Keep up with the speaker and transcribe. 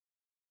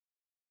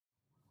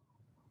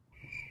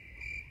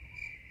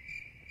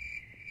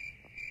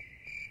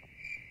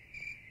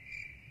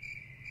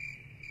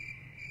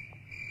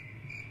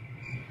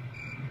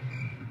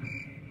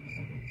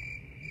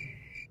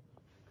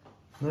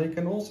Now you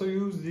can also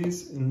use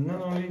these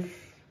Nanoleaf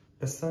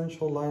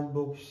essential light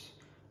bulbs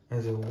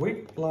as a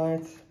wake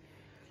light,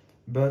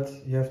 but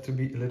you have to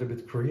be a little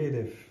bit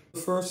creative. The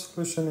first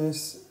solution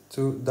is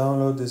to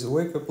download this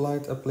wake up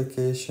light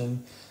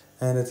application,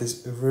 and it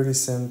is really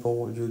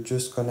simple. You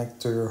just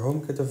connect to your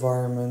HomeKit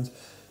environment,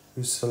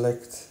 you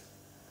select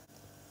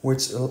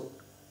which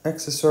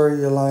accessory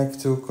you like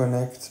to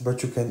connect,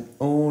 but you can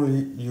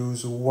only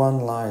use one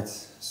light.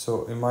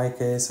 So in my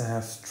case I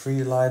have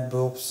 3 light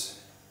bulbs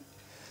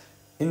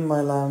in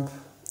my lamp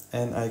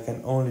and I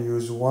can only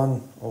use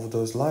one of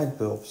those light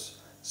bulbs.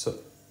 So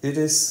it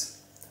is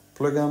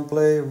plug and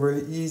play,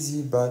 really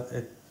easy, but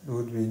it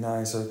would be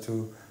nicer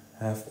to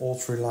have all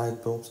 3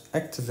 light bulbs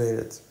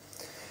activated.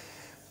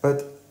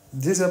 But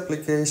this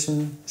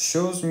application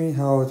shows me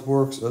how it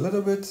works a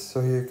little bit.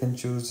 So here you can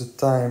choose the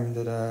time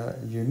that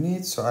you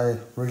need. So I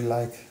really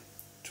like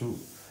to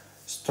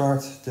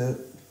start the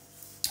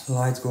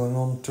light going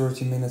on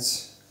 30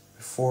 minutes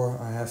before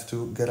I have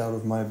to get out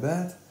of my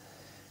bed.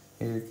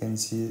 Here you can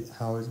see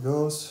how it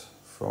goes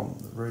from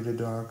really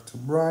dark to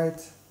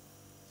bright.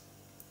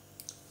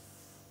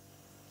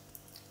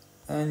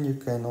 And you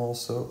can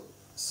also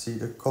see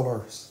the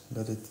colors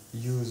that it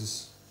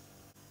uses.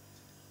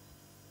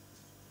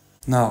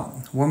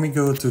 Now, when we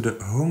go to the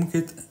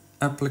HomeKit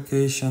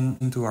application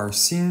into our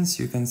scenes,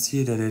 you can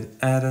see that it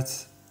added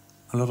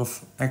a lot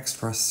of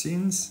extra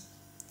scenes.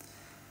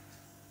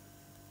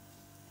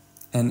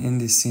 And in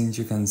these scenes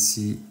you can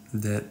see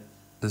that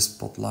the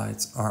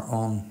spotlights are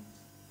on.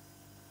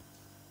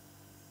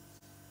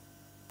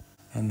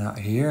 And now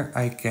here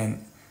I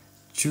can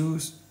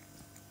choose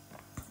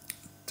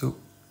to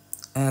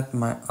add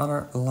my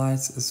other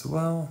lights as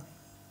well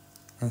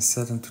and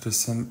set them to the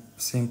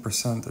same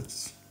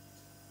percentage.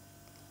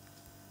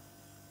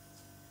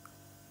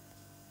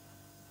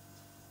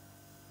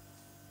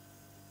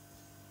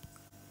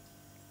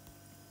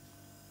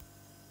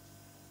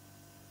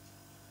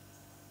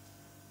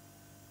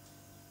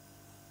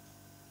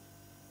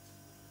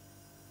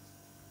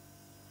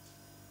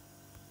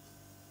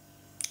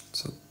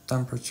 So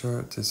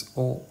temperature, it is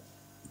all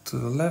to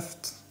the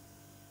left.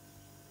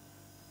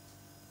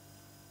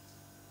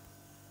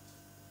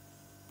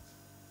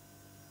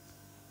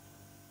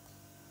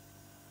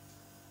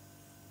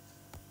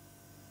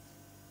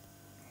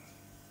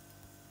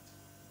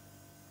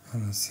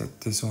 And I set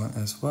this one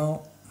as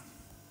well.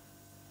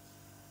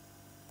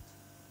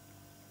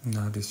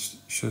 Now this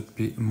should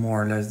be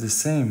more or less the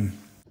same.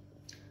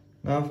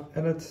 Now I've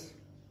added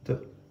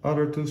the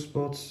other 2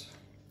 spots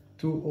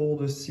to all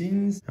the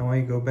scenes, and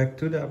when you go back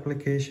to the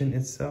application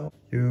itself,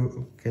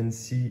 you can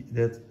see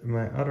that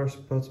my other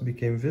spots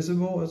became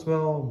visible as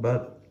well,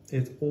 but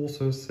it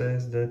also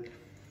says that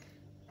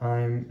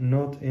I'm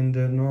not in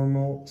the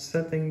normal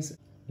settings.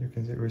 You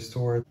can see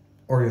restored,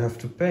 or you have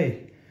to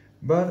pay.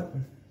 But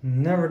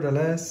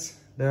nevertheless,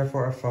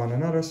 therefore I found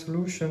another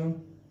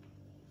solution.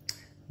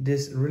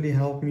 This really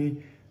helped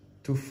me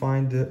to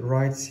find the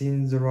right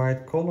scenes, the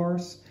right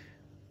colors.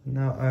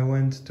 Now I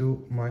went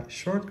to my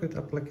shortcut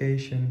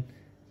application,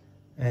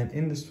 and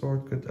in the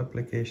shortcut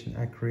application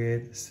I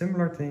create a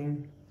similar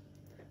thing.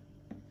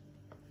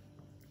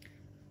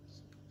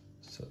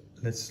 So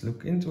let's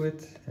look into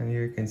it, and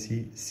here you can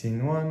see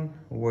scene 1,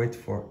 wait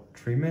for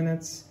 3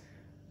 minutes,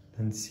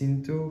 then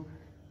scene 2,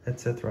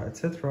 etc,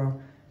 etc,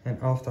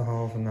 and after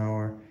half an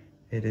hour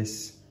it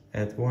is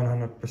at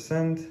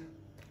 100%,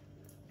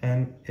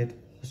 and it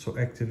also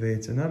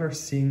activates another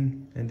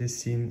scene, and this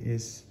scene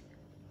is,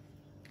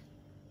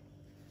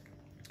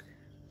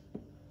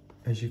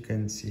 as you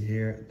can see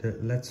here, the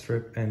LED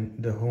strip and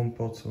the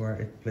HomePod where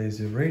it plays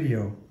the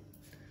radio.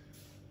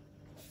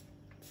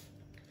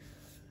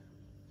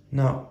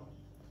 Now,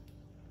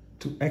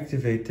 to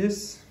activate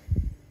this,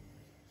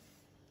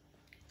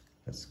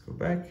 let's go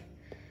back.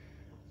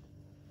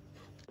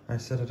 I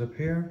set it up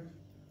here.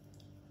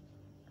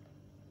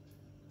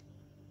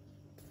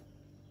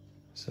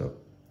 So,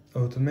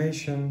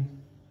 automation,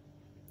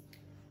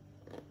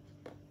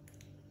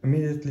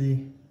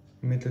 immediately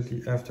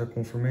after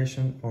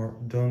confirmation, or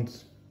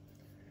don't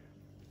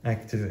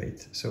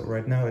activate. So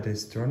right now it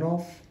is turned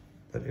off,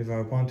 but if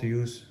I want to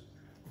use,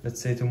 let's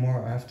say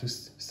tomorrow I have to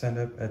stand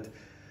up at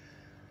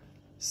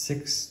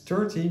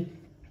 6:30,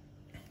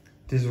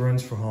 this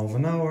runs for half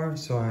an hour,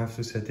 so I have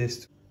to set this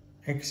to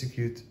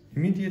execute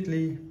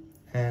immediately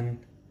and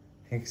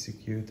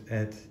execute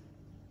at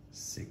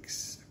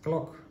 6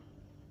 o'clock.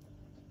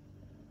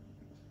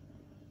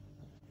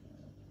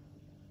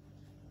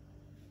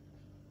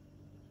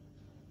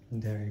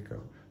 There you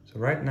go.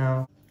 So right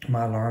now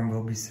my alarm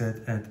will be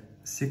set at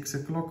 6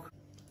 o'clock.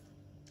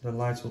 The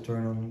lights will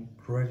turn on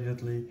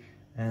gradually,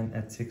 and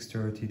at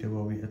 6:30 they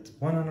will be at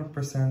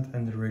 100%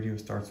 and the radio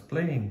starts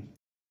playing.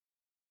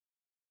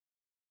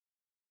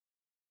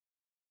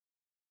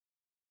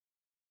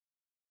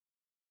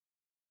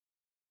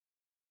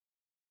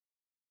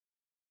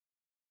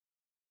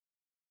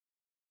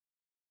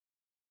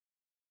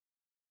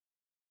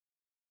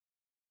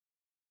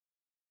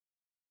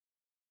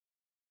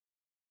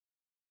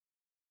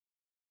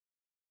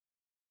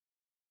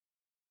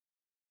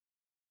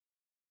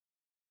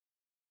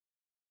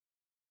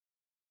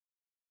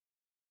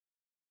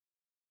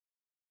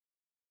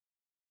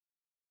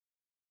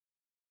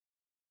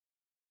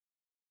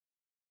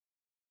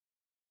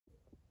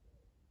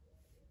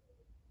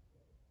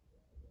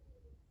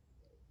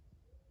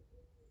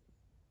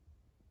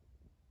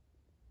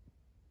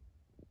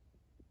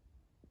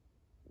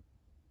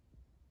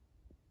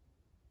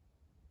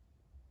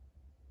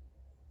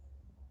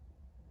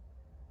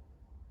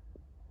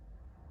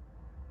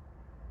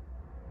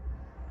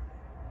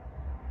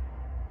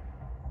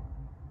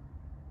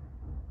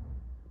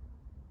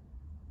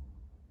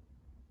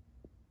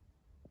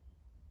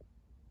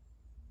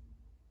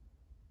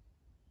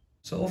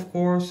 So of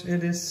course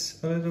it is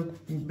a little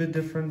bit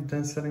different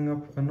than setting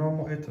up a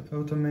normal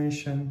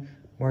automation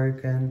where you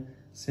can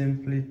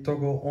simply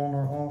toggle on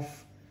or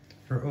off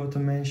your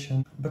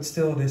automation, but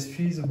still it is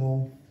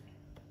feasible.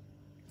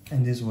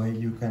 In this way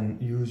you can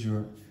use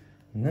your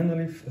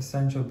Nanoleaf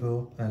essential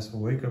bulb as a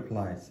wake-up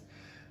light.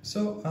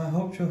 So I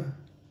hope you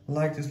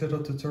like this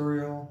little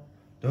tutorial.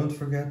 Don't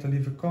forget to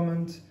leave a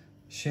comment,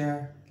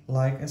 share,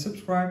 like and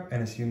subscribe,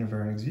 and I'll see you in the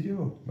very next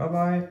video. Bye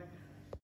bye!